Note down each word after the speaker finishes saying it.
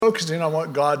Focusing on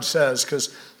what God says, because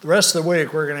the rest of the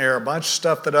week we're going to hear a bunch of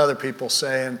stuff that other people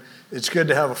say, and it's good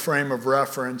to have a frame of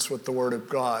reference with the Word of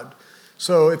God.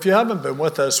 So if you haven't been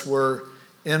with us, we're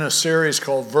in a series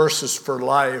called Verses for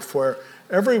Life, where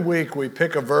every week we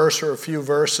pick a verse or a few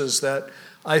verses that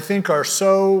I think are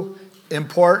so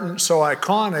important, so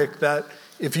iconic, that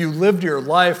if you lived your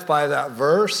life by that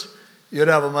verse, you'd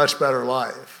have a much better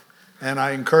life. And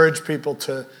I encourage people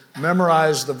to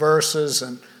memorize the verses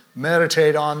and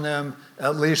meditate on them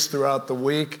at least throughout the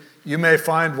week. You may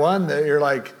find one that you're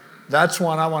like, that's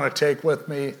one I want to take with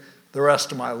me the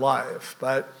rest of my life.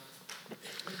 But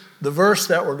the verse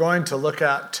that we're going to look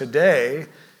at today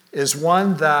is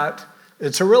one that,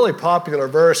 it's a really popular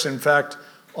verse. In fact,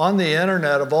 on the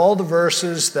internet, of all the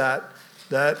verses that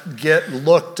get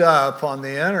looked up on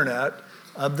the internet,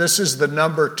 this is the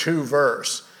number 2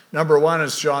 verse. Number 1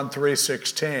 is John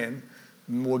 3:16.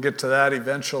 We'll get to that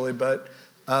eventually, but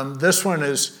this one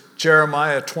is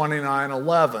Jeremiah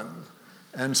 29:11.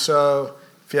 And so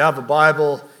if you have a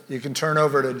Bible, you can turn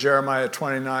over to Jeremiah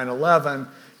 29:11.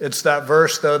 It's that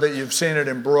verse, though, that you've seen it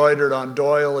embroidered on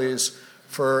doilies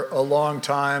for a long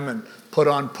time and put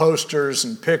on posters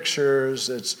and pictures.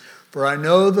 It's, "For I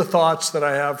know the thoughts that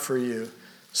I have for you,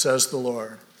 says the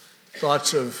Lord.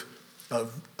 Thoughts of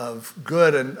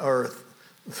good or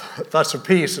thoughts of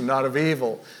peace and not of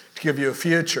evil, to give you a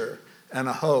future and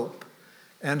a hope."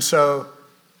 And so,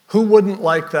 who wouldn't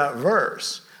like that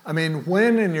verse? I mean,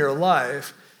 when in your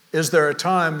life is there a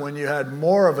time when you had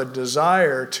more of a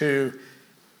desire to,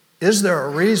 is there a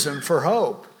reason for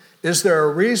hope? Is there a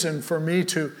reason for me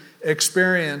to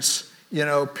experience,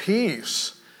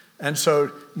 peace? And so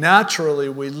naturally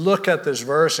we look at this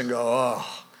verse and go, oh,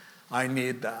 I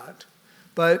need that.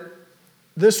 But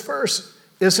this verse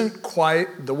isn't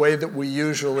quite the way that we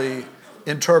usually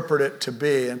interpret it to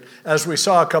be. And as we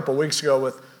saw a couple weeks ago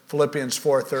with Philippians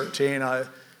 4:13,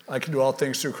 I can do all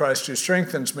things through Christ who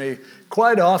strengthens me.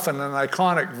 Quite often an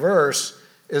iconic verse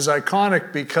is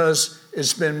iconic because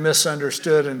it's been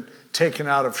misunderstood and taken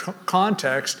out of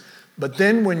context. But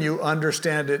then when you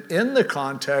understand it in the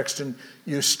context and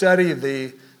you study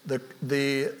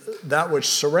that which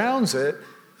surrounds it,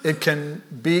 it can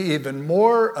be even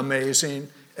more amazing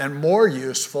and more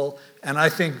useful. And I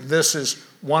think this is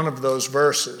one of those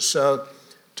verses. So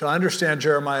to understand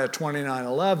Jeremiah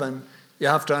 29:11, you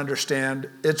have to understand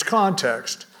its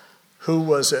context. Who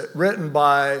was it written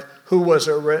by? Who was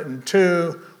it written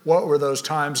to? What were those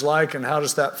times like? And how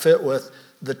does that fit with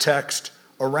the text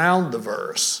around the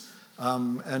verse?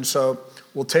 And so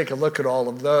we'll take a look at all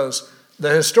of those.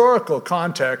 The historical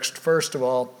context, first of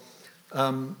all,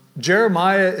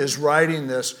 Jeremiah is writing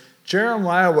this.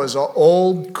 Jeremiah was an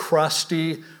old,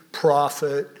 crusty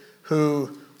prophet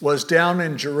who was down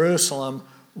in Jerusalem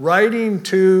writing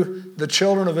to the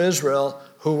children of Israel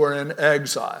who were in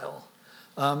exile.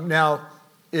 Now,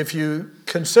 if you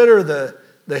consider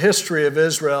the history of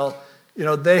Israel,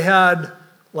 they had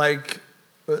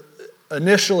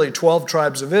initially 12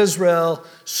 tribes of Israel.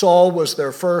 Saul was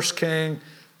their first king.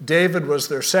 David was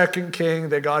their second king.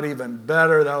 They got even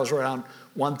better. That was around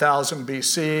 1000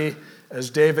 BC as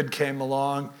David came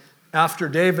along. After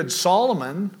David,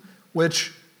 Solomon,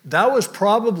 which that was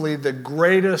probably the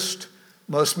greatest,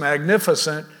 most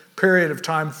magnificent period of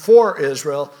time for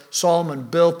Israel. Solomon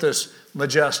built this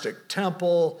majestic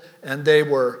temple, and they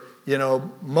were,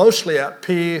 mostly at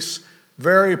peace,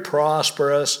 very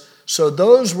prosperous. So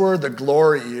those were the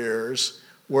glory years,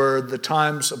 were the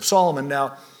times of Solomon.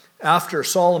 Now, after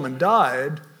Solomon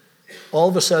died, all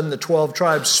of a sudden the 12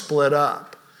 tribes split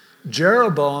up.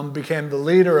 Jeroboam became the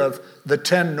leader of the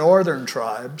 10 northern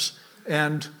tribes,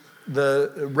 and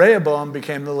Rehoboam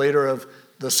became the leader of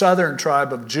the southern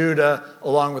tribe of Judah,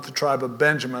 along with the tribe of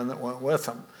Benjamin that went with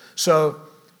him. So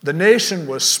the nation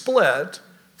was split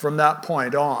from that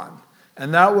point on.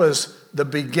 And that was the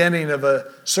beginning of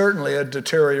certainly a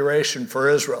deterioration for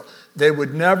Israel. They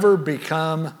would never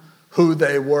become who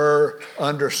they were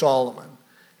under Solomon.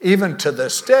 Even to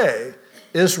this day,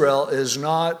 Israel is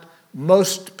not,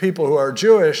 most people who are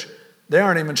Jewish, they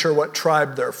aren't even sure what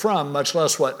tribe they're from, much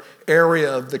less what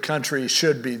area of the country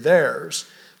should be theirs.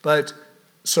 But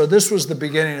so this was the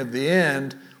beginning of the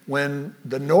end when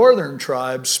the northern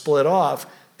tribes split off,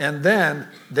 and then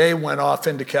they went off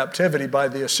into captivity by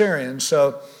the Assyrians.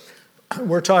 So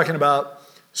we're talking about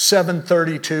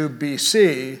 732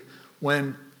 BC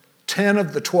when 10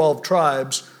 of the 12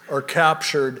 tribes are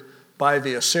captured by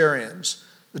the Assyrians.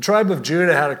 The tribe of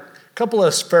Judah had a couple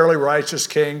of fairly righteous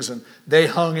kings, and they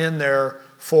hung in there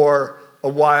for a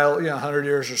while, 100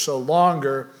 years or so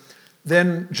longer.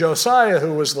 Then Josiah,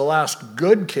 who was the last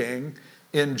good king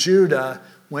in Judah,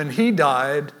 when he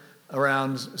died,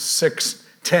 around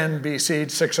 610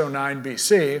 BC, 609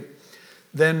 BC,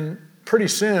 then pretty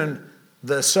soon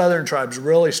the southern tribes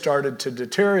really started to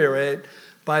deteriorate.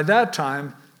 By that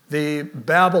time, the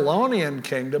Babylonian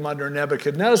kingdom under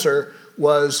Nebuchadnezzar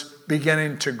was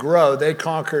beginning to grow. They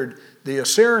conquered the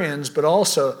Assyrians, but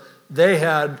also they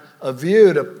had a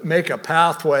view to make a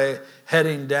pathway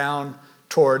heading down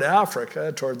toward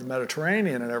Africa, toward the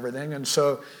Mediterranean and everything. And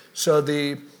so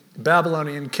the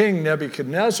Babylonian king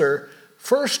Nebuchadnezzar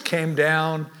first came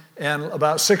down in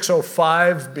about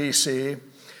 605 BC,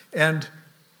 and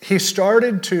he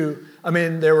started to,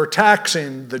 they were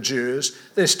taxing the Jews.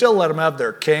 They still let them have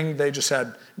their king. They just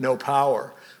had no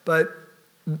power. But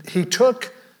he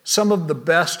took some of the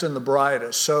best and the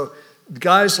brightest. So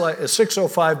guys like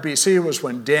 605 BC was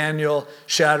when Daniel,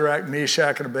 Shadrach,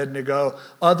 Meshach, and Abednego,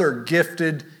 other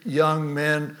gifted young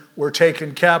men were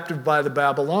taken captive by the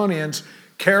Babylonians,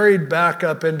 carried back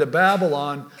up into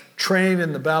Babylon, trained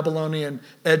in the Babylonian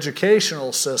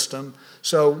educational system.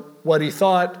 So what he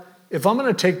thought, if I'm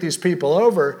going to take these people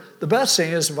over, the best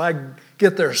thing is if I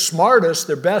get their smartest,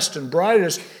 their best and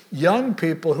brightest young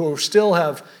people who still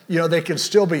have, they can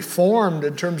still be formed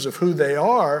in terms of who they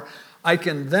are, I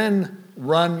can then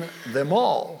run them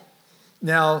all.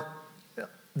 Now,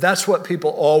 that's what people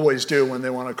always do when they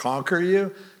want to conquer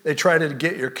you. They try to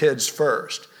get your kids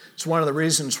first. It's one of the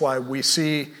reasons why we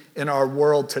see in our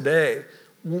world today,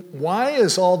 why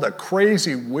is all the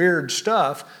crazy, weird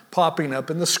stuff popping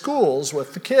up in the schools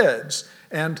with the kids?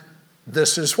 And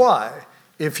this is why.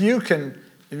 If you can,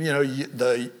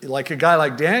 like a guy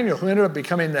like Daniel, who ended up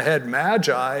becoming the head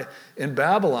magi in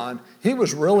Babylon, he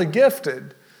was really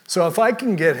gifted. So if I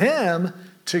can get him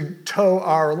to toe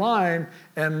our line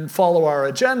and follow our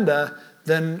agenda,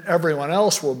 then everyone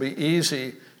else will be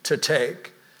easy to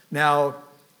take. Now,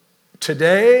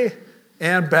 today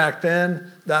and back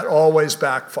then, that always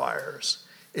backfires.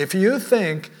 If you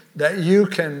think that you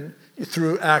can,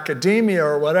 through academia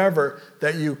or whatever,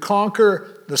 that you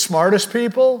conquer the smartest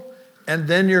people and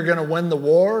then you're going to win the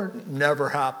war, never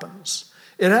happens.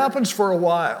 It happens for a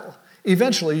while.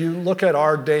 Eventually, you look at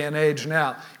our day and age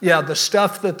now. Yeah, the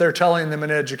stuff that they're telling them in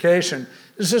education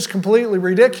is just completely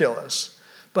ridiculous.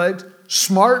 But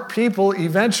smart people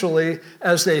eventually,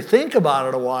 as they think about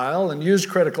it a while and use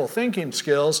critical thinking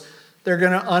skills, they're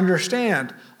going to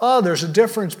understand, there's a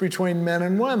difference between men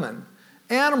and women.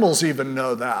 Animals even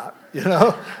know that,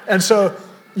 And so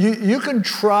you can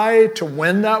try to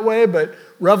win that way, but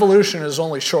revolution is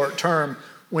only short term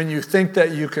when you think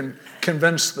that you can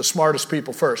convince the smartest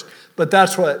people first. But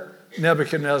that's what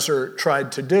Nebuchadnezzar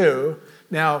tried to do.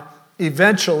 Now,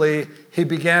 eventually, he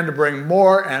began to bring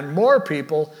more and more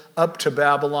people up to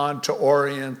Babylon to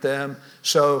orient them.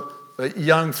 So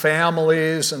young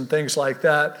families and things like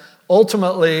that.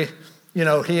 Ultimately,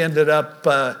 he ended up,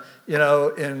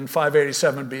 in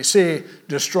 587 BC,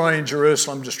 destroying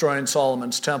Jerusalem, destroying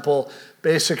Solomon's temple.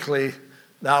 Basically,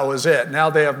 that was it. Now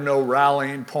they have no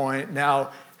rallying point.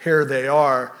 Now here they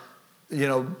are.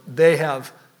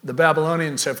 The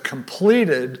Babylonians have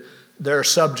completed their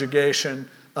subjugation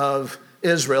of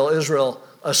Israel. Israel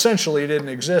essentially didn't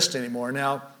exist anymore.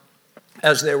 Now,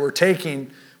 as they were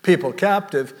taking people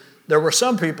captive, there were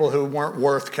some people who weren't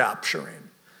worth capturing.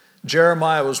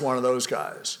 Jeremiah was one of those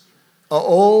guys. An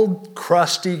old,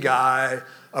 crusty guy,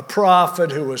 a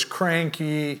prophet who was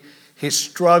cranky. He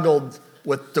struggled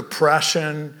with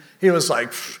depression. He was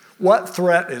like, what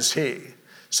threat is he?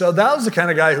 So that was the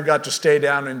kind of guy who got to stay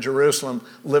down in Jerusalem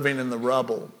living in the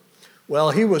rubble.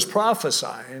 Well, he was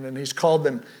prophesying, and he's called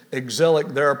them exilic.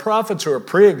 There are prophets who are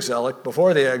pre-exilic,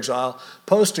 before the exile,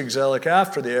 post-exilic,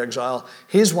 after the exile.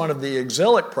 He's one of the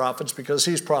exilic prophets because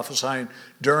he's prophesying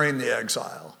during the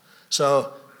exile.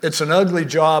 So it's an ugly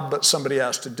job, but somebody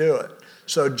has to do it.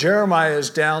 So Jeremiah is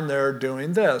down there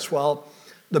doing this. Well,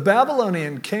 the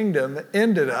Babylonian kingdom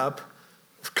ended up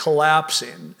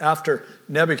collapsing. After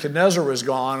Nebuchadnezzar was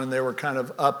gone and they were kind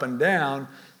of up and down,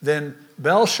 then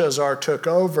Belshazzar took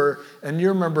over, and you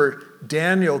remember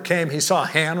Daniel came, he saw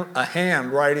a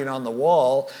hand writing on the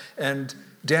wall, and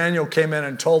Daniel came in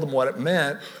and told him what it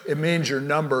meant. It means your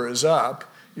number is up,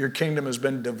 your kingdom has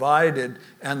been divided,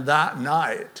 and that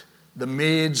night, the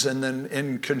Medes, and then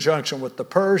in conjunction with the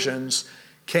Persians,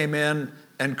 came in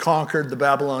and conquered the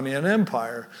Babylonian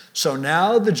Empire. So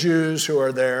now the Jews who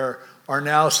are there are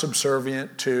now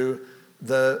subservient to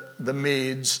the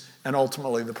Medes and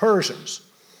ultimately the Persians.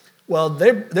 Well,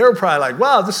 they were probably like,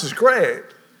 wow, this is great.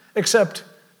 Except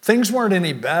things weren't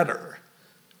any better.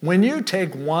 When you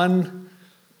take one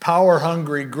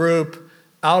power-hungry group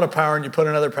out of power and you put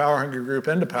another power-hungry group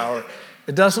into power,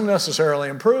 it doesn't necessarily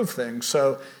improve things.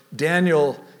 So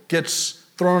Daniel gets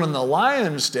thrown in the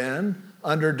lion's den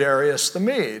under Darius the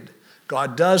Mede.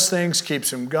 God does things,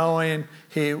 keeps him going.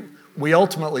 We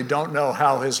ultimately don't know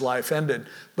how his life ended.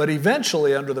 But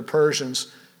eventually, under the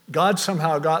Persians, God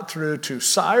somehow got through to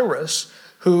Cyrus,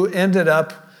 who ended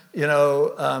up,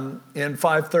 in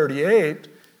 538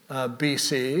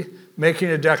 BC, making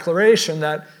a declaration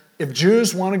that if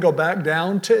Jews want to go back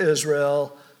down to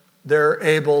Israel, they're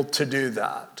able to do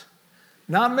that.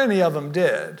 Not many of them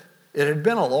did. It had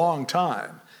been a long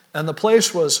time, and the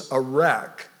place was a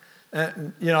wreck.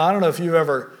 And, I don't know if you've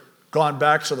ever gone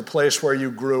back to the place where you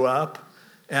grew up,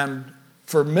 and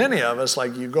for many of us,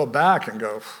 like, you go back and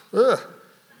go, ugh,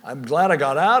 I'm glad I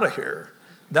got out of here.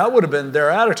 That would have been their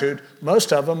attitude.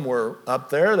 Most of them were up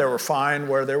there. They were fine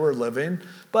where they were living,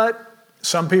 but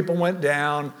some people went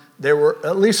down.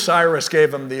 At least Cyrus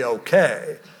gave them the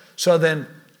okay. So then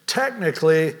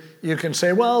technically you can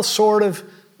say, well, sort of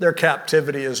their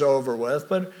captivity is over with,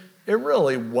 but it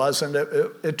really wasn't.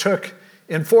 It took,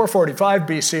 in 445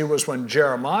 BC was when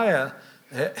Nehemiah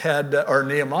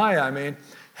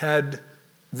had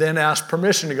then asked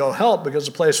permission to go help because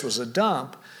the place was a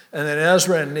dump. And then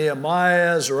Ezra and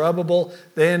Nehemiah, Zerubbabel,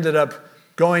 they ended up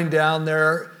going down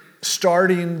there,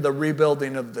 starting the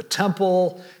rebuilding of the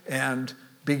temple and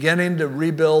beginning to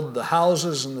rebuild the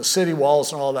houses and the city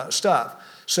walls and all that stuff.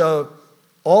 So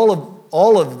all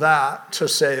of that to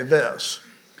say this: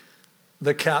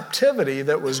 the captivity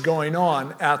that was going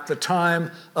on at the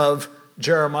time of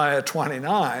Jeremiah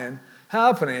 29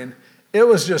 happening, it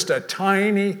was just a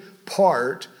tiny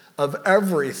part of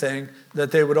everything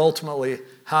that they would ultimately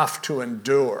have to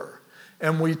endure.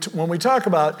 And when we talk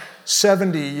about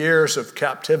 70 years of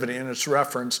captivity, and it's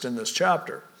referenced in this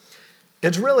chapter,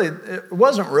 it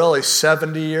wasn't really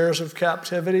 70 years of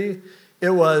captivity.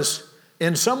 It was,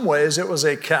 in some ways, it was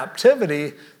a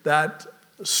captivity that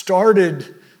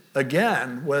started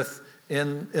again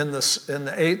in the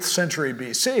 8th century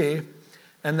BC,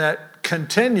 and that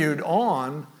continued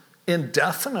on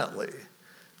indefinitely.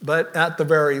 But at the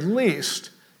very least,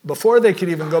 before they could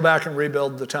even go back and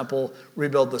rebuild the temple,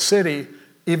 rebuild the city,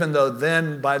 even though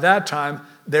then, by that time,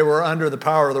 they were under the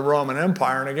power of the Roman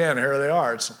Empire. And again, here they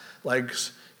are. It's like,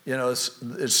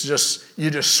 it's just, you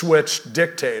just switched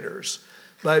dictators.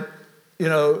 But,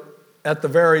 at the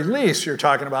very least, you're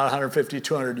talking about 150,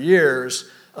 200 years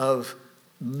of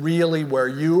really where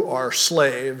you are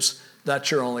slaves.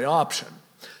 That's your only option.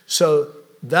 So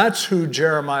that's who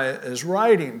Jeremiah is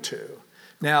writing to.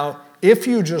 Now, if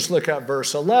you just look at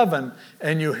verse 11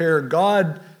 and you hear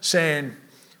God saying,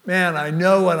 man, I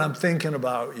know what I'm thinking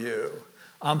about you.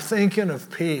 I'm thinking of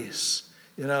peace.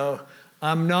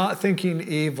 I'm not thinking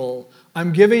evil.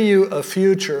 I'm giving you a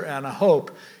future and a hope.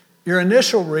 Your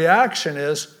initial reaction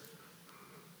is,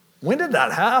 when did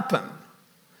that happen?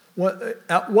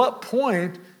 At what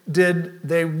point did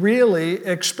they really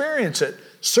experience it?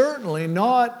 Certainly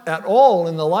not at all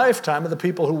in the lifetime of the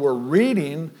people who were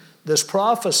reading this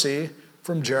prophecy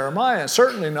from Jeremiah.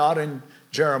 Certainly not in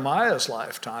Jeremiah's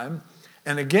lifetime.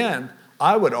 And again,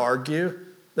 I would argue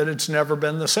that it's never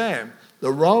been the same.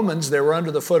 The Romans, they were under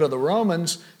the foot of the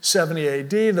Romans, 70 AD.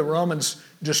 The Romans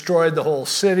destroyed the whole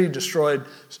city, destroyed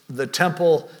the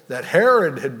temple that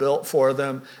Herod had built for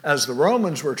them as the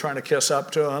Romans were trying to kiss up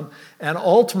to him. And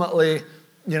ultimately,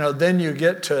 then you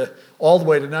get to all the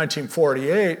way to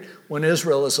 1948 when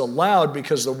Israel is allowed,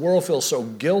 because the world feels so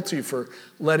guilty for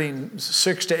letting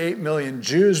 6 to 8 million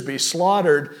Jews be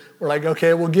slaughtered. We're like,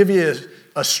 okay, we'll give you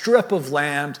a strip of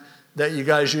land that you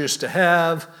guys used to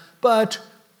have, but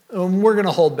we're going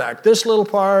to hold back this little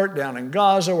part down in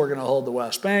Gaza. We're going to hold the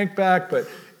West Bank back, but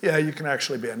yeah, you can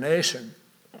actually be a nation.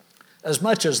 As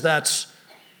much as that's,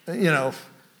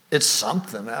 it's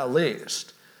something at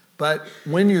least. But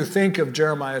when you think of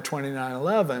Jeremiah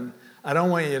 29:11, I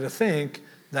don't want you to think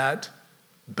that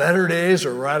better days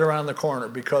are right around the corner,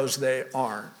 because they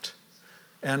aren't.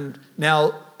 And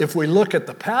now, if we look at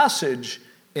the passage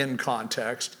in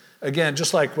context, again,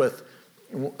 just like with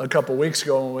a couple weeks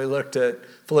ago when we looked at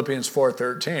Philippians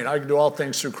 4:13, I can do all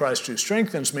things through Christ who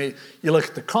strengthens me. You look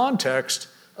at the context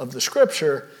of the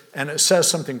scripture, and it says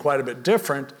something quite a bit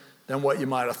different than what you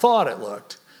might have thought it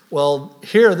looked. Well,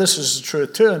 here, this is the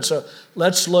truth too. And so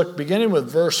let's look, beginning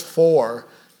with verse 4,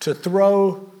 to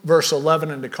throw verse 11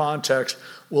 into context.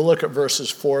 We'll look at verses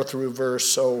 4 through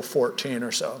verse 14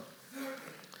 or so.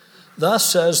 Thus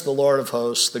says the Lord of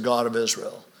hosts, the God of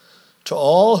Israel, to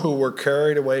all who were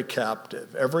carried away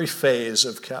captive, every phase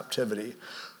of captivity,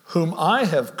 whom I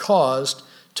have caused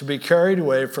to be carried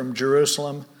away from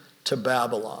Jerusalem to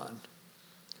Babylon.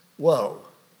 Whoa.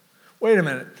 Wait a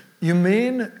minute. You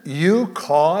mean you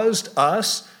caused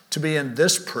us to be in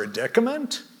this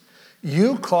predicament?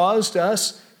 You caused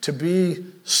us to be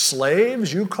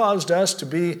slaves. You caused us to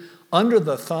be under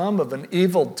the thumb of an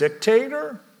evil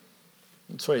dictator.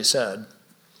 That's what he said.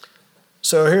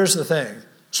 So here's the thing.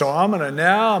 So I'm going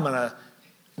to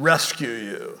rescue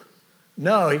you.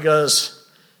 No, he goes,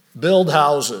 build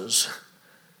houses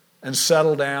and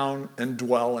settle down and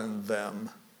dwell in them.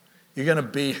 You're going to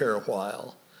be here a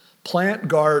while. Plant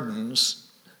gardens,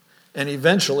 and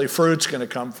eventually fruit's going to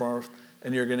come forth,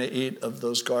 and you're going to eat of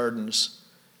those gardens.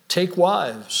 Take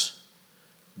wives,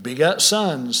 beget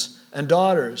sons and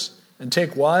daughters, and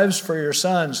take wives for your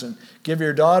sons, and give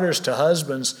your daughters to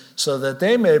husbands, so that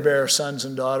they may bear sons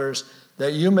and daughters,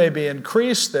 that you may be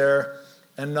increased there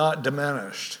and not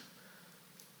diminished.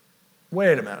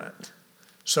 Wait a minute.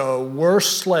 So we're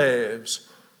slaves.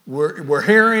 We're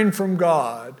hearing from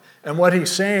God. And what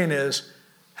he's saying is,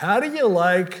 how do you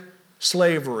like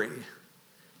slavery?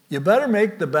 You better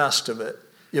make the best of it.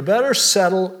 You better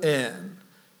settle in.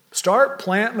 Start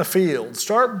planting a field.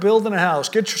 Start building a house.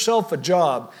 Get yourself a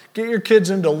job. Get your kids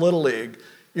into Little League.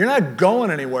 You're not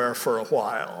going anywhere for a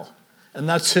while. And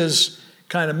that's his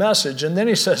kind of message. And then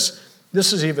he says,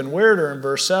 this is even weirder in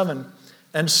verse 7,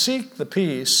 and seek the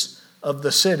peace of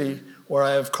the city where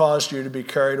I have caused you to be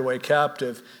carried away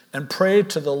captive, and pray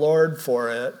to the Lord for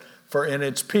it, for in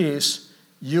its peace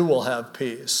you will have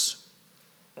peace.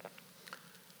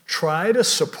 Try to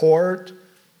support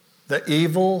the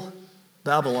evil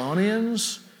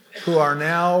Babylonians who are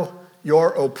now your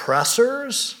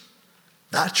oppressors.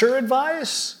 That's your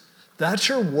advice? That's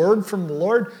your word from the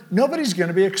Lord? Nobody's going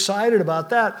to be excited about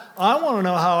that. I want to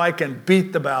know how I can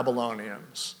beat the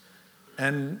Babylonians.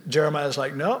 And Jeremiah's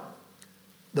like, nope.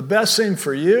 The best thing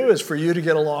for you is for you to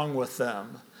get along with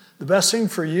them. The best thing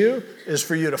for you is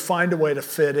for you to find a way to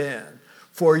fit in.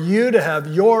 For you to have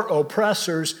your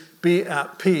oppressors be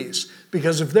at peace.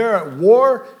 Because if they're at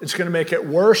war, it's going to make it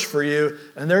worse for you,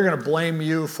 and they're going to blame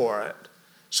you for it.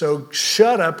 So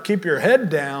shut up, keep your head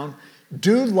down,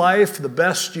 do life the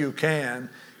best you can,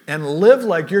 and live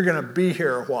like you're going to be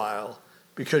here a while,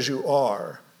 because you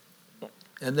are.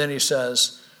 And then he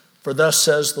says, for thus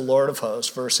says the Lord of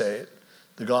hosts, verse 8,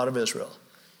 the God of Israel,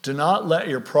 do not let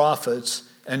your prophets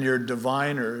and your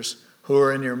diviners who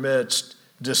are in your midst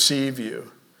deceive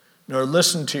you, nor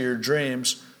listen to your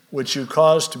dreams, which you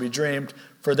cause to be dreamed,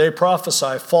 for they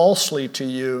prophesy falsely to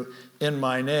you in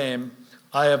my name.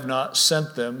 I have not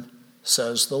sent them,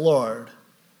 says the Lord.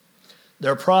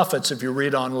 Their prophets, if you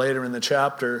read on later in the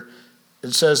chapter,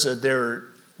 it says that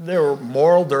they were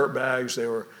moral dirtbags.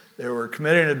 They were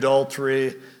committing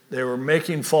adultery. They were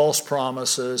making false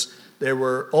promises. They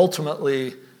were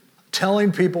ultimately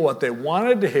telling people what they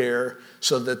wanted to hear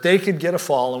so that they could get a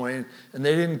following, and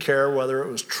they didn't care whether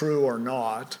it was true or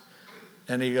not.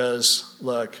 And he goes,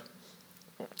 look,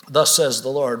 thus says the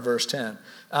Lord, verse 10,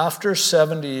 after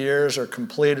 70 years are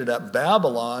completed at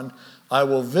Babylon, I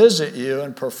will visit you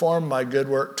and perform my good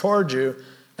work toward you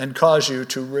and cause you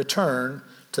to return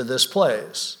to this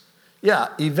place. Yeah,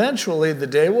 eventually the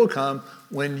day will come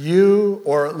when you,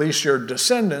 or at least your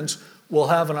descendants, will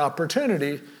have an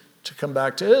opportunity to come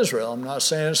back to Israel. I'm not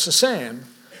saying it's the same.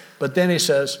 But then he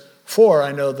says, for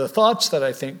I know the thoughts that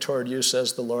I think toward you,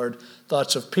 says the Lord,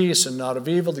 thoughts of peace and not of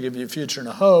evil, to give you a future and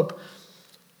a hope.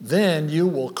 Then you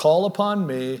will call upon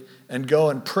me and go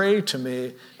and pray to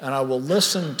me, and I will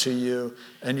listen to you,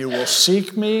 and you will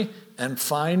seek me and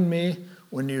find me.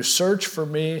 When you search for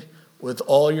me with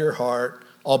all your heart,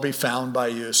 I'll be found by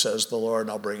you, says the Lord,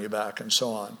 and I'll bring you back, and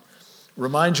so on.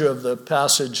 Remind you of the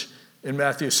passage in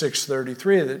Matthew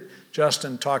 6:33 that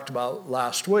Justin talked about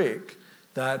last week,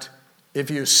 that if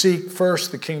you seek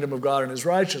first the kingdom of God and his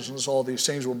righteousness, all these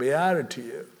things will be added to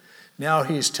you. Now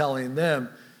he's telling them,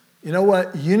 you know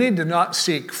what? You need to not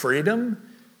seek freedom,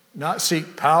 not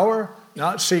seek power,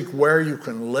 not seek where you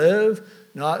can live,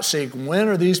 not seek when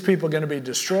are these people going to be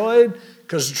destroyed,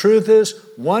 because the truth is,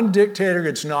 one dictator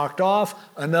gets knocked off,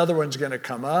 another one's going to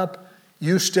come up.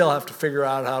 You still have to figure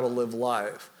out how to live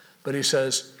life. But he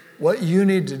says, what you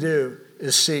need to do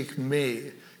is seek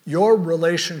me. Your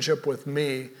relationship with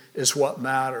me is what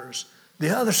matters. The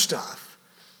other stuff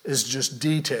is just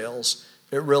details.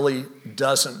 It really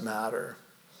doesn't matter.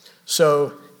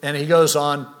 So, and he goes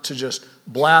on to just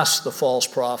blast the false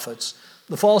prophets.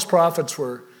 The false prophets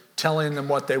were telling them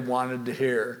what they wanted to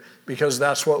hear because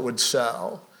that's what would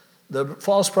sell. The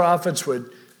false prophets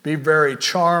would be very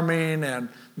charming and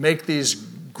make these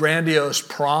grandiose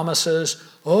promises.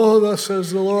 Oh, thus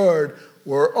says the Lord,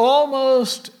 we're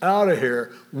almost out of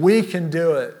here. We can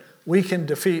do it. We can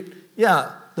defeat.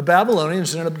 Yeah, the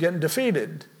Babylonians ended up getting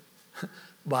defeated.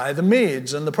 by the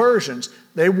Medes and the Persians.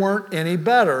 They weren't any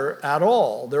better at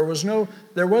all. There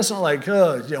wasn't like,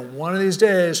 one of these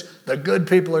days, the good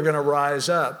people are going to rise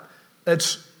up.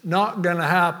 It's not going to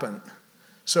happen.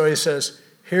 So he says,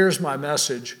 here's my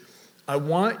message. I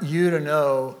want you to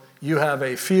know you have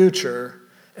a future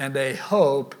and a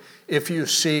hope if you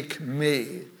seek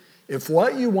me. If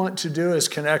what you want to do is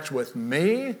connect with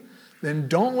me, then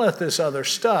don't let this other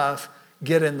stuff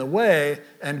get in the way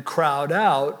and crowd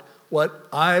out what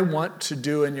I want to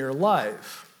do in your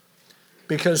life.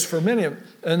 Because for many of them,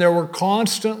 and there were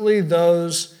constantly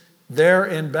those there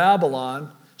in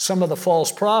Babylon, some of the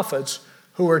false prophets,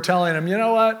 who were telling him, you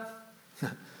know what?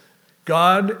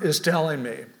 God is telling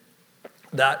me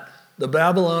that the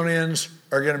Babylonians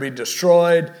are going to be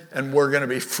destroyed and we're going to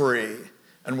be free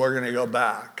and we're going to go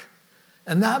back.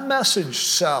 And that message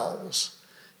sells.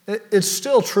 It's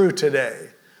still true today.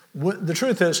 The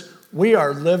truth is, we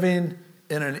are living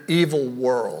in an evil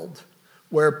world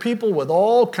where people with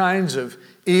all kinds of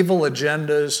evil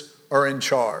agendas are in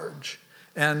charge.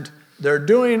 And they're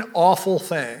doing awful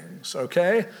things,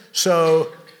 okay?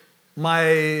 So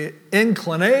my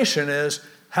inclination is,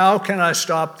 how can I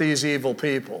stop these evil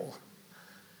people?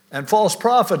 And false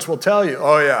prophets will tell you,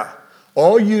 oh yeah,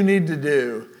 all you need to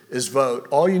do is vote.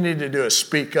 All you need to do is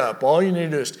speak up. All you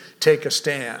need to do is take a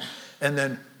stand. And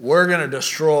then we're going to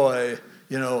destroy,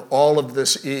 all of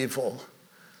this evil.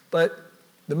 But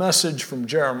the message from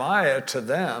Jeremiah to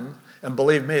them, and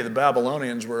believe me, the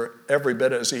Babylonians were every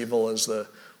bit as evil as the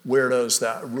weirdos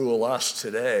that rule us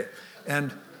today.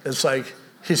 And it's like,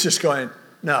 he's just going,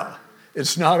 no,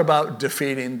 it's not about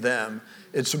defeating them.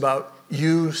 It's about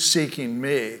you seeking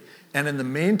me. And in the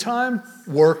meantime,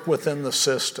 work within the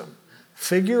system.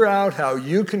 Figure out how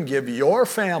you can give your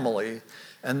family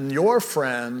and your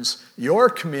friends, your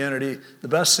community, the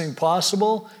best thing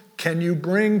possible. Can you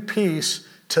bring peace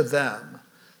to them?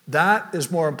 That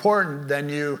is more important than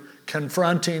you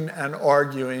confronting and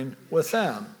arguing with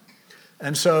them.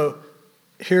 And so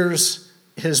here's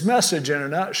his message in a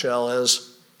nutshell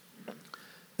is,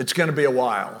 it's going to be a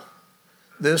while.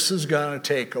 This is going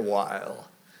to take a while.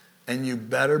 And you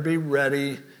better be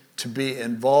ready to be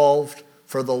involved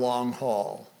for the long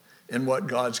haul in what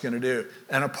God's going to do.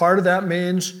 And a part of that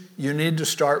means you need to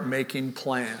start making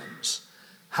plans.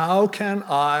 How can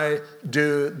I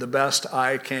do the best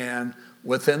I can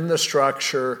within the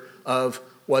structure of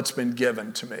what's been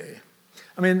given to me?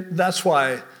 I mean, that's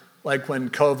why, like when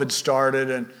COVID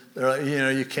started and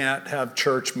you can't have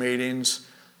church meetings,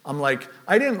 I'm like,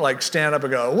 I didn't stand up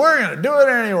and go, we're going to do it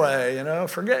anyway,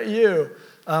 forget you.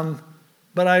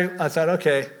 But I thought,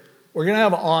 okay, we're going to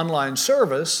have an online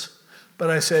service. But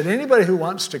I said, anybody who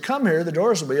wants to come here, the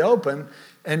doors will be open,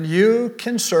 and you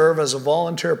can serve as a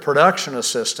volunteer production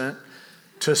assistant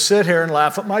to sit here and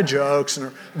laugh at my jokes, and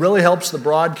it really helps the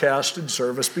broadcasted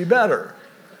service be better.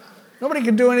 Nobody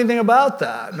can do anything about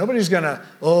that. Nobody's going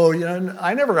to,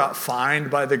 I never got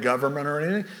fined by the government or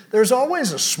anything. There's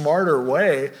always a smarter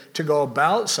way to go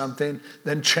about something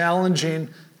than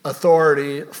challenging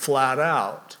authority flat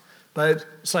out. But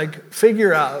it's like,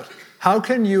 figure out, how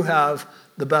can you have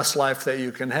the best life that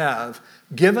you can have,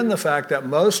 given the fact that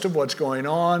most of what's going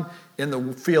on in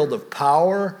the field of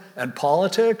power and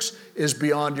politics is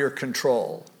beyond your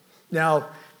control. Now,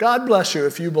 God bless you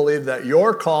if you believe that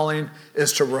your calling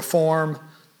is to reform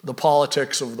the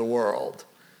politics of the world.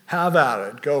 Have at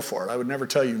it. Go for it. I would never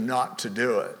tell you not to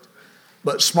do it.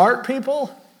 But smart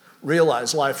people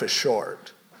realize life is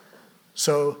short.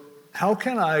 So how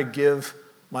can I give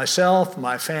myself,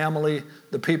 my family,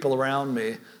 the people around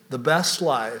me, the best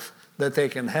life that they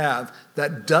can have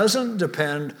that doesn't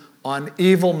depend on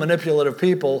evil, manipulative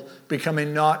people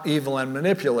becoming not evil and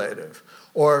manipulative,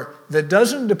 or that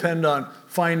doesn't depend on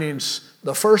finding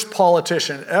the first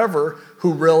politician ever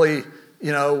who really,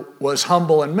 was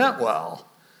humble and meant well.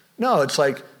 No, it's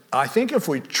like, I think if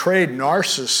we trade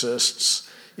narcissists,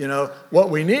 what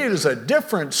we need is a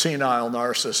different senile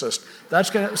narcissist.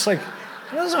 It's like,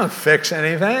 it doesn't fix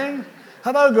anything.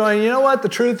 How about going, you know what the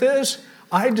truth is?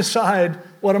 I decide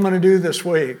what I'm going to do this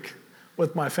week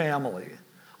with my family.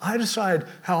 I decide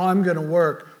how I'm going to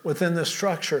work within this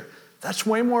structure. That's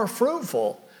way more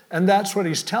fruitful. And that's what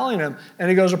he's telling him. And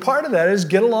he goes, a part of that is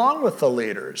get along with the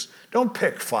leaders. Don't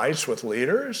pick fights with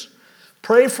leaders.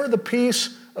 Pray for the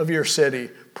peace of your city.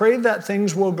 Pray that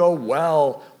things will go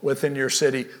well within your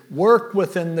city. Work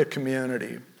within the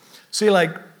community. See,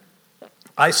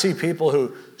 I see people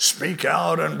who speak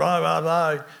out and blah,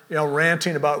 blah, blah,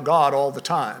 ranting about God all the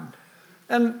time.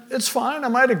 And it's fine. I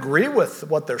might agree with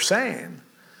what they're saying.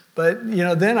 But,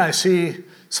 then I see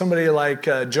somebody like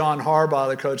John Harbaugh,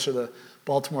 the coach of the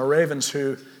Baltimore Ravens,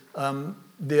 who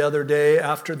the other day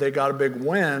after they got a big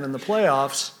win in the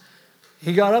playoffs,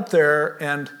 he got up there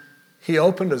and he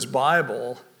opened his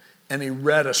Bible and he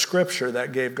read a scripture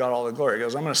that gave God all the glory. He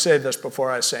goes, I'm going to say this before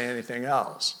I say anything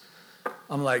else.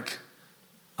 I'm like,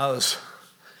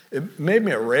 it made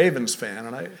me a Ravens fan,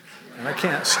 and I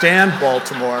can't stand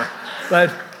Baltimore.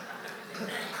 But,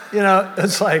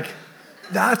 it's like,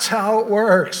 that's how it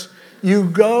works. You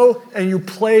go and you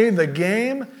play the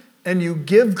game and you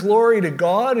give glory to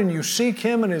God and you seek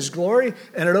him and his glory,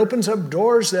 and it opens up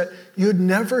doors that you'd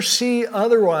never see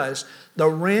otherwise. The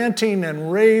ranting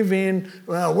and raving,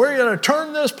 well, we're going to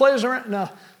turn this place around. No,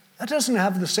 that doesn't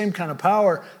have the same kind of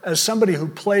power as somebody who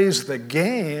plays the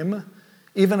game,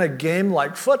 even a game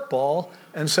like football,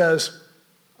 and says,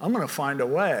 I'm going to find a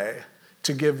way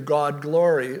to give God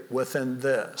glory within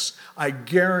this. I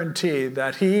guarantee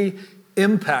that he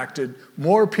impacted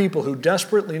more people who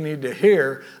desperately need to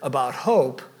hear about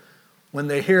hope when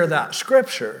they hear that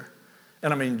scripture.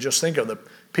 And I mean, just think of the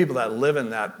people that live in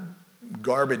that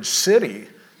garbage city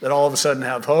that all of a sudden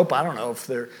have hope. I don't know if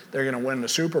they're going to win the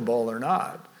Super Bowl or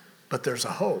not, but there's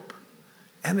a hope.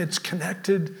 And it's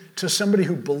connected to somebody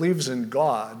who believes in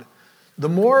God. The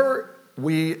more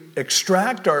we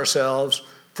extract ourselves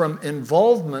from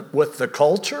involvement with the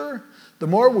culture, the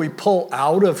more we pull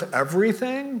out of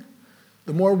everything,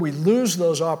 the more we lose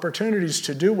those opportunities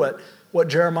to do what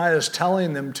Jeremiah is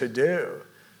telling them to do,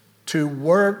 to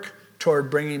work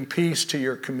toward bringing peace to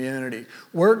your community,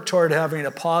 work toward having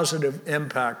a positive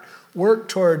impact, work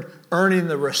toward earning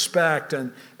the respect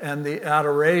and the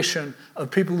adoration of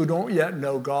people who don't yet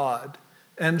know God.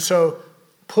 And so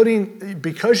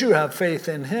because you have faith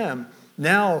in him,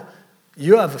 now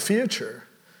you have a future.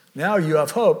 Now you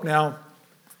have hope. Now,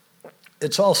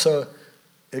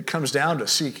 it comes down to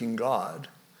seeking God.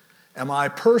 Am I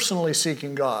personally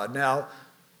seeking God? Now,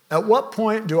 at what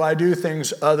point do I do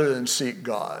things other than seek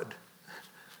God?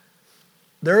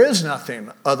 There is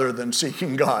nothing other than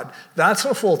seeking God. That's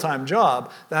a full-time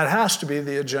job. That has to be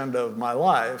the agenda of my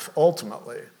life,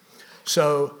 ultimately.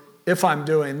 So if I'm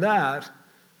doing that,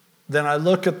 then I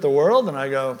look at the world and I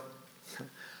go,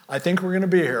 I think we're going to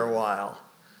be here a while.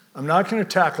 I'm not going to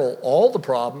tackle all the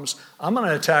problems. I'm going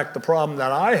to attack the problem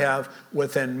that I have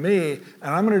within me,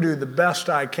 and I'm going to do the best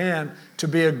I can to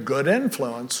be a good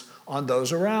influence on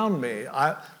those around me.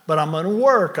 But I'm going to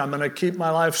work. I'm going to keep my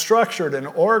life structured and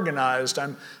organized.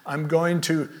 I'm going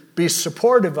to be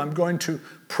supportive. I'm going to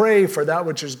pray for that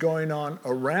which is going on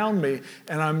around me,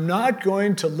 and I'm not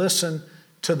going to listen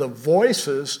to the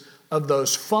voices of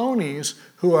those phonies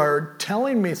who are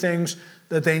telling me things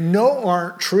that they know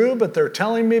aren't true, but they're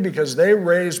telling me because they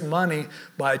raise money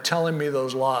by telling me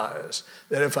those lies.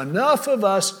 That if enough of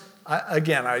us,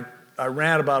 I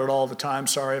rant about it all the time.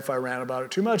 Sorry if I rant about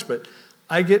it too much, but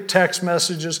I get text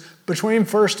messages between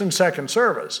first and second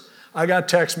service. I got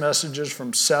text messages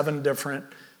from 7 different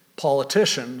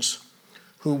politicians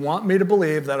who want me to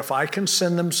believe that if I can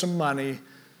send them some money,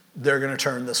 they're going to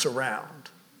turn this around.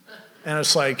 And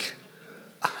it's like,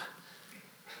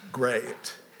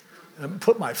 great.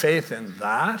 Put my faith in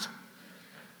that.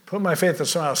 Put my faith that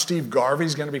somehow Steve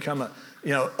Garvey's going to become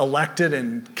elected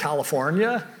in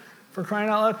California, for crying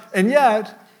out loud. And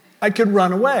yet, I could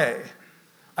run away.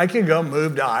 I could go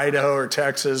move to Idaho or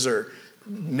Texas or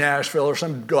Nashville or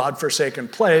some godforsaken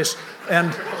place.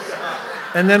 And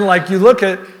then you look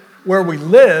at where we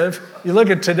live, you look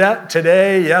at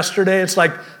today, yesterday, it's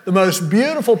like the most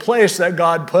beautiful place that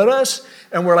God put us.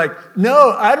 And we're like,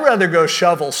 no, I'd rather go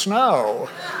shovel snow,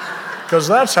 because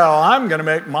that's how I'm going to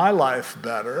make my life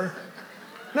better.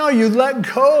 No, you let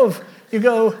go of, you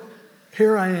go,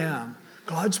 here I am.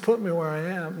 God's put me where I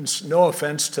am. And no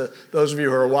offense to those of you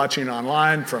who are watching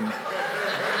online from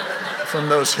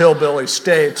those hillbilly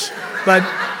states, but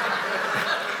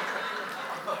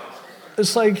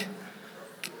it's like,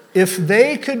 if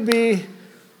they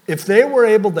were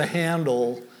able to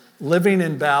handle living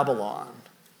in Babylon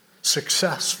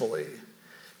successfully,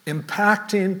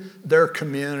 impacting their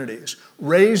communities,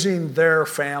 raising their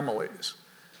families,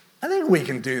 I think we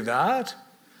can do that.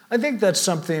 I think that's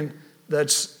something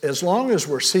that's, as long as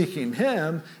we're seeking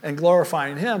him and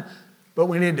glorifying him, but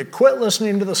we need to quit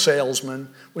listening to the salesmen.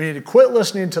 We need to quit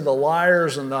listening to the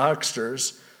liars and the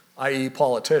hucksters, i.e.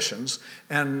 politicians,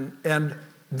 and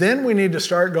then we need to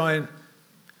start going,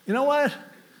 you know what?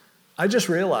 I just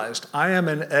realized I am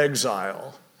in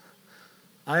exile.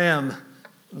 I am,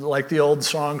 like the old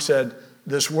song said,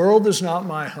 this world is not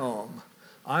my home.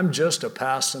 I'm just a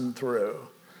passing through.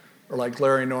 Or like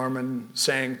Larry Norman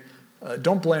saying,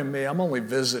 don't blame me, I'm only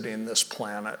visiting this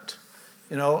planet.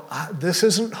 This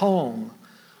isn't home.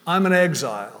 I'm an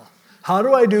exile. How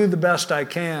do I do the best I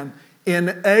can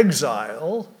in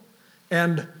exile,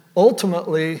 and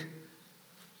ultimately,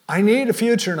 I need a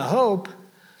future and a hope.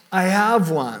 I have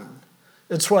one.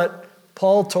 It's what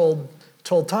Paul told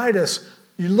Titus.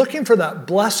 You're looking for that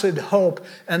blessed hope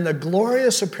and the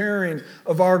glorious appearing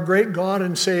of our great God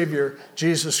and Savior,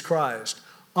 Jesus Christ.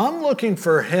 I'm looking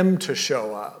for him to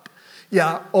show up.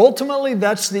 Yeah, ultimately,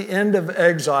 that's the end of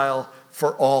exile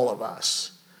for all of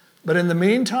us. But in the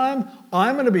meantime,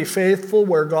 I'm going to be faithful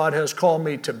where God has called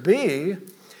me to be,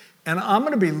 and I'm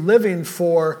going to be living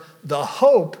for the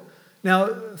hope. Now,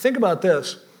 think about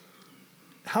this.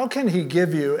 How can he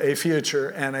give you a future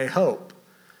and a hope?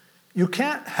 You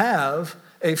can't have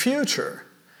a future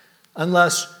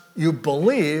unless you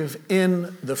believe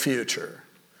in the future.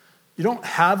 You don't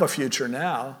have a future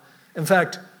now. In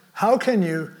fact, how can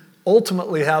you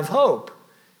ultimately have hope?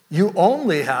 You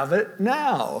only have it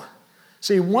now.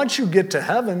 See, once you get to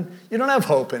heaven, you don't have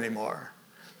hope anymore.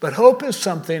 But hope is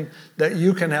something that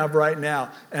you can have right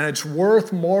now, and it's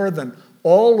worth more than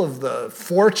all of the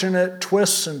fortunate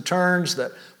twists and turns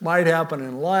that might happen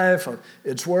in life.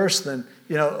 It's worse than,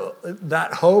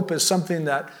 that hope is something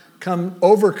that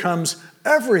overcomes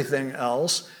everything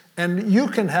else, and you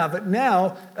can have it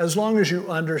now as long as you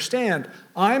understand,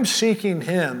 I'm seeking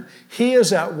him. He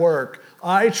is at work.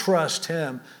 I trust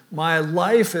him. My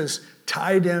life is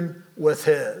tied in with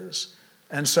his.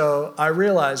 And so I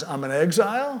realize I'm in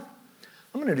exile.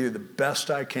 I'm going to do the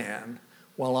best I can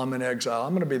while I'm in exile.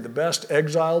 I'm going to be the best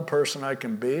exiled person I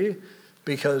can be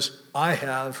because I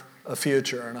have a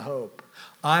future and a hope.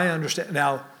 I understand.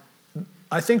 Now,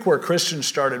 I think where Christians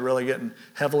started really getting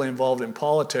heavily involved in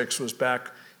politics was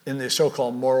back in the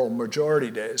so-called moral majority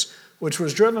days, which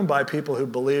was driven by people who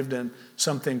believed in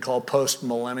something called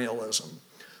post-millennialism.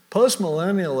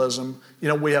 Post-millennialism,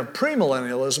 we have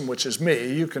premillennialism, which is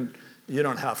me. You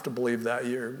don't have to believe that.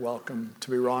 You're welcome to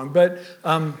be wrong. But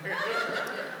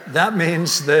that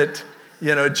means that,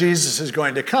 Jesus is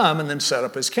going to come and then set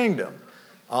up his kingdom.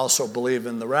 I also believe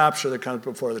in the rapture that comes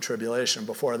before the tribulation,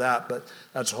 before that, but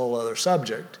that's a whole other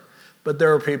subject. But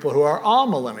there are people who are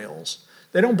amillennials.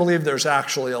 They don't believe there's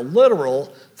actually a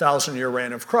literal 1,000-year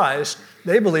reign of Christ.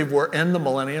 They believe we're in the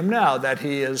millennium now, that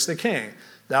he is the king.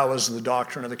 That was the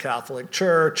doctrine of the Catholic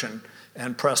Church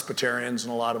and Presbyterians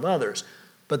and a lot of others.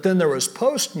 But then there was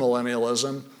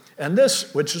post-millennialism, and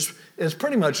this, which is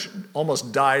pretty much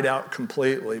almost died out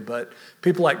completely, but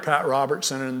people like Pat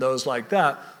Robertson and those like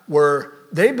that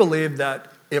they believed that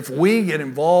if we get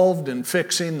involved in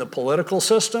fixing the political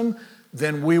system,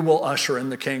 then we will usher in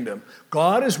the kingdom.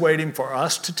 God is waiting for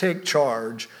us to take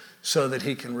charge so that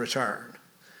he can return.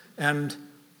 And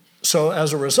so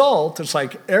as a result, it's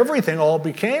like everything all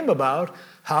became about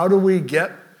how do we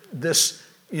get this,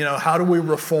 how do we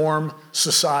reform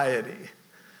society?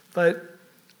 But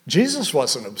Jesus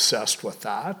wasn't obsessed with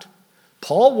that.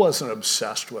 Paul wasn't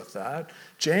obsessed with that.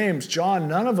 James, John,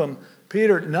 none of them,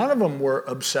 Peter, none of them were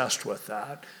obsessed with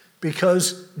that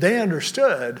because they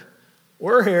understood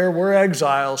we're here, we're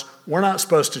exiles, we're not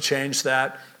supposed to change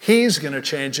that. He's going to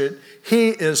change it. He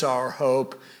is our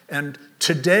hope. And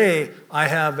today I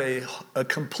have a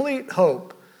complete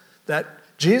hope that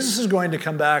Jesus is going to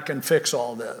come back and fix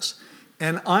all this.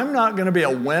 And I'm not going to be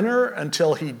a winner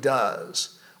until he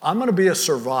does. I'm going to be a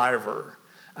survivor.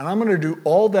 And I'm going to do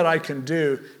all that I can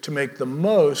do to make the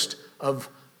most of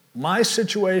my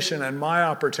situation and my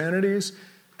opportunities.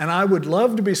 And I would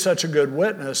love to be such a good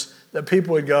witness that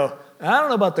people would go, I don't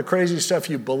know about the crazy stuff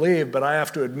you believe, but I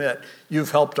have to admit,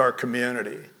 you've helped our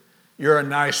community. You're a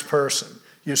nice person.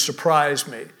 You surprise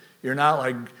me. You're not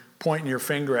like pointing your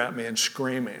finger at me and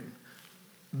screaming.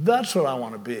 That's what I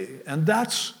want to be. And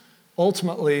that's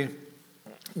ultimately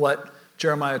what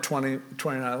Jeremiah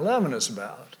 29:11 is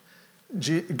about.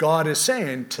 God is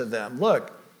saying to them,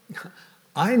 look,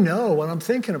 I know what I'm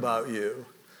thinking about you.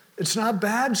 It's not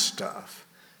bad stuff.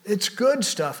 It's good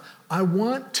stuff. I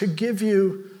want to give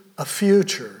you a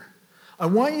future. I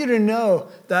want you to know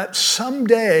that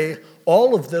someday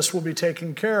all of this will be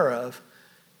taken care of,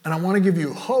 and I want to give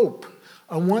you hope.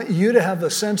 I want you to have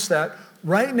the sense that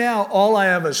right now all I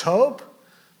have is hope,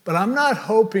 but I'm not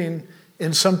hoping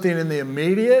in something in the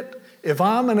immediate. If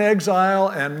I'm in exile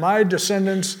and my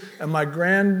descendants and my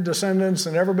grand-descendants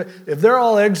and everybody, if they're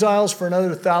all exiles for another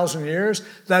 1,000 years,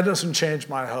 that doesn't change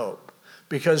my hope.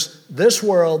 Because this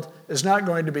world is not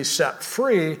going to be set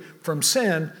free from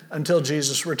sin until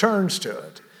Jesus returns to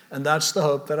it. And that's the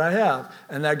hope that I have.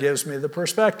 And that gives me the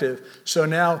perspective. So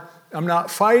now I'm not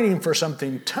fighting for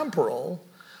something temporal.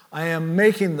 I am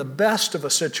making the best of a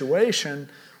situation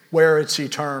where it's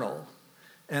eternal.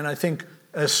 And I think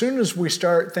as soon as we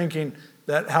start thinking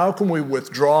that how can we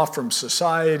withdraw from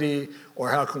society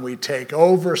or how can we take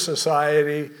over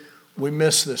society, we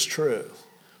miss this truth.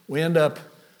 We end up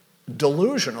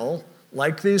delusional,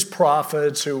 like these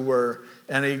prophets who were,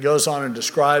 and he goes on and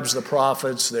describes the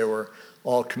prophets, they were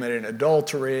all committing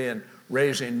adultery and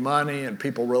raising money, and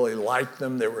people really liked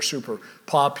them. They were super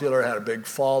popular, had a big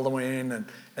following,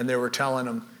 and they were telling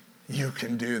them, you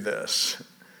can do this.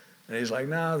 And he's like,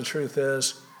 no, the truth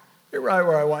is, you're right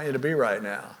where I want you to be right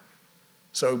now.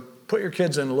 So put your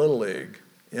kids in Little League,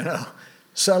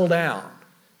 settle down,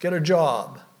 get a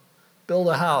job, build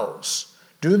a house,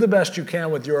 do the best you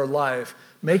can with your life,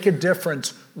 make a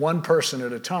difference one person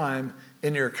at a time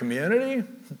in your community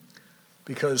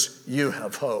because you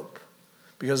have hope.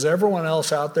 Because everyone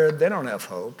else out there, they don't have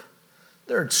hope.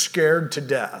 They're scared to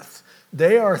death.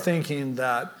 They are thinking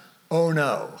that, oh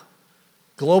no,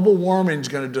 global warming is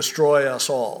going to destroy us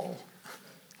all.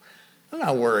 I'm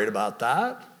not worried about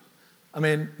that. I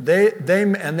mean, they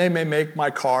may make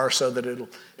my car so that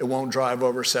it won't drive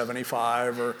over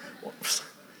 75 or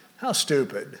how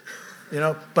stupid,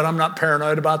 But I'm not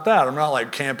paranoid about that. I'm not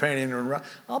like campaigning and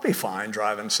I'll be fine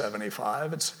driving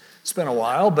 75. It's been a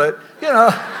while, but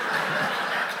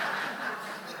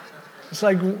it's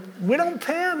like we don't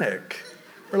panic.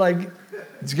 We're like,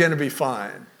 it's going to be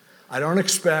fine. I don't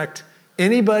expect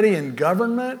anybody in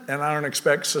government, and I don't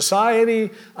expect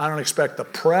society, I don't expect the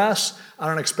press, I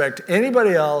don't expect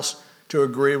anybody else to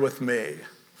agree with me.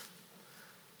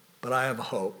 But I have a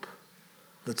hope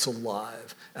that's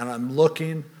alive, and I'm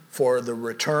looking for the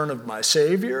return of my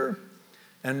Savior,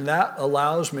 and that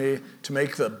allows me to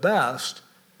make the best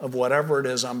of whatever it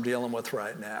is I'm dealing with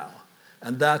right now.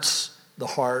 And that's the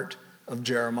heart of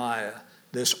Jeremiah,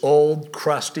 this old,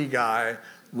 crusty guy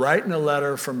writing a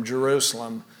letter from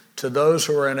Jerusalem to those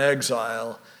who are in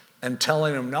exile and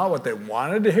telling them not what they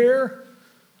wanted to hear,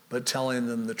 but telling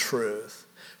them the truth.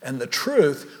 And the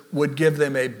truth would give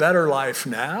them a better life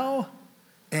now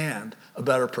and a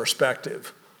better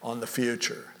perspective on the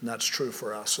future. And that's true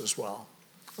for us as well.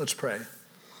 Let's pray.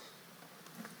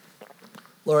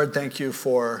 Lord, thank you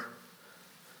for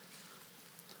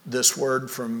this word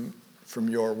from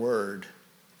your word.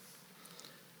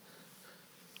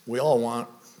 We all want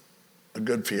a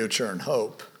good future and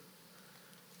hope.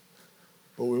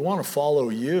 But we want to follow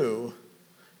you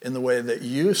in the way that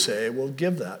you say will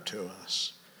give that to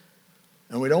us.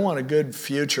 And we don't want a good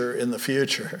future in the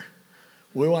future.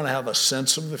 We want to have a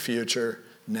sense of the future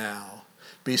now.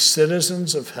 Be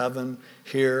citizens of heaven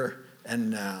here and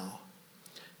now.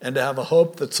 And to have a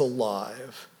hope that's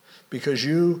alive. Because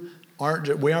we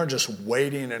aren't just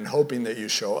waiting and hoping that you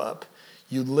show up.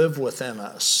 You live within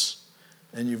us.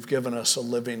 And you've given us a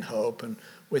living hope. And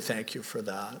we thank you for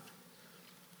that.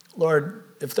 Lord,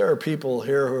 if there are people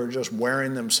here who are just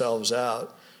wearing themselves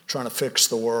out, trying to fix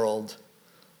the world,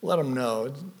 let them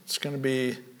know it's going to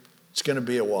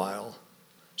be a while.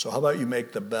 So how about you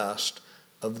make the best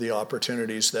of the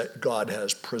opportunities that God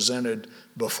has presented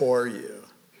before you,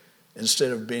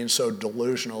 instead of being so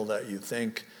delusional that you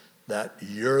think that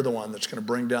you're the one that's going to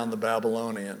bring down the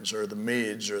Babylonians or the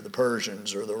Medes or the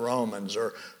Persians or the Romans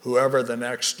or whoever the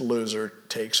next loser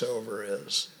takes over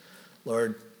is.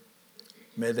 Lord,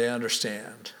 may they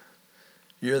understand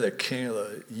you're the King of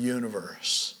the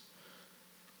universe.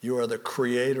 You are the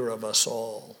creator of us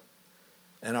all.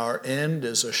 And our end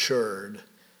is assured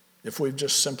if we've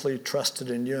just simply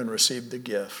trusted in you and received the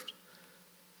gift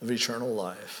of eternal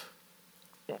life.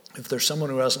 If there's someone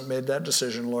who hasn't made that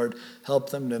decision, Lord, help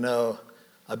them to know,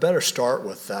 I better start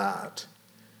with that.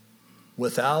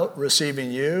 Without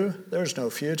receiving you, there's no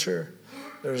future,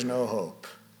 there's no hope.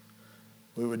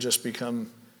 We would just become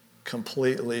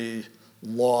completely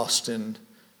lost in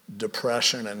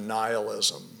depression and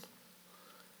nihilism.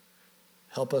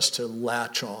 Help us to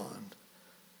latch on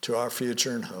to our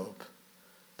future and hope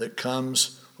that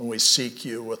comes when we seek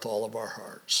you with all of our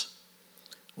hearts.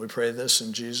 We pray this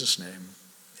in Jesus' name.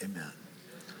 Amen.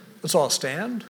 Let's all stand.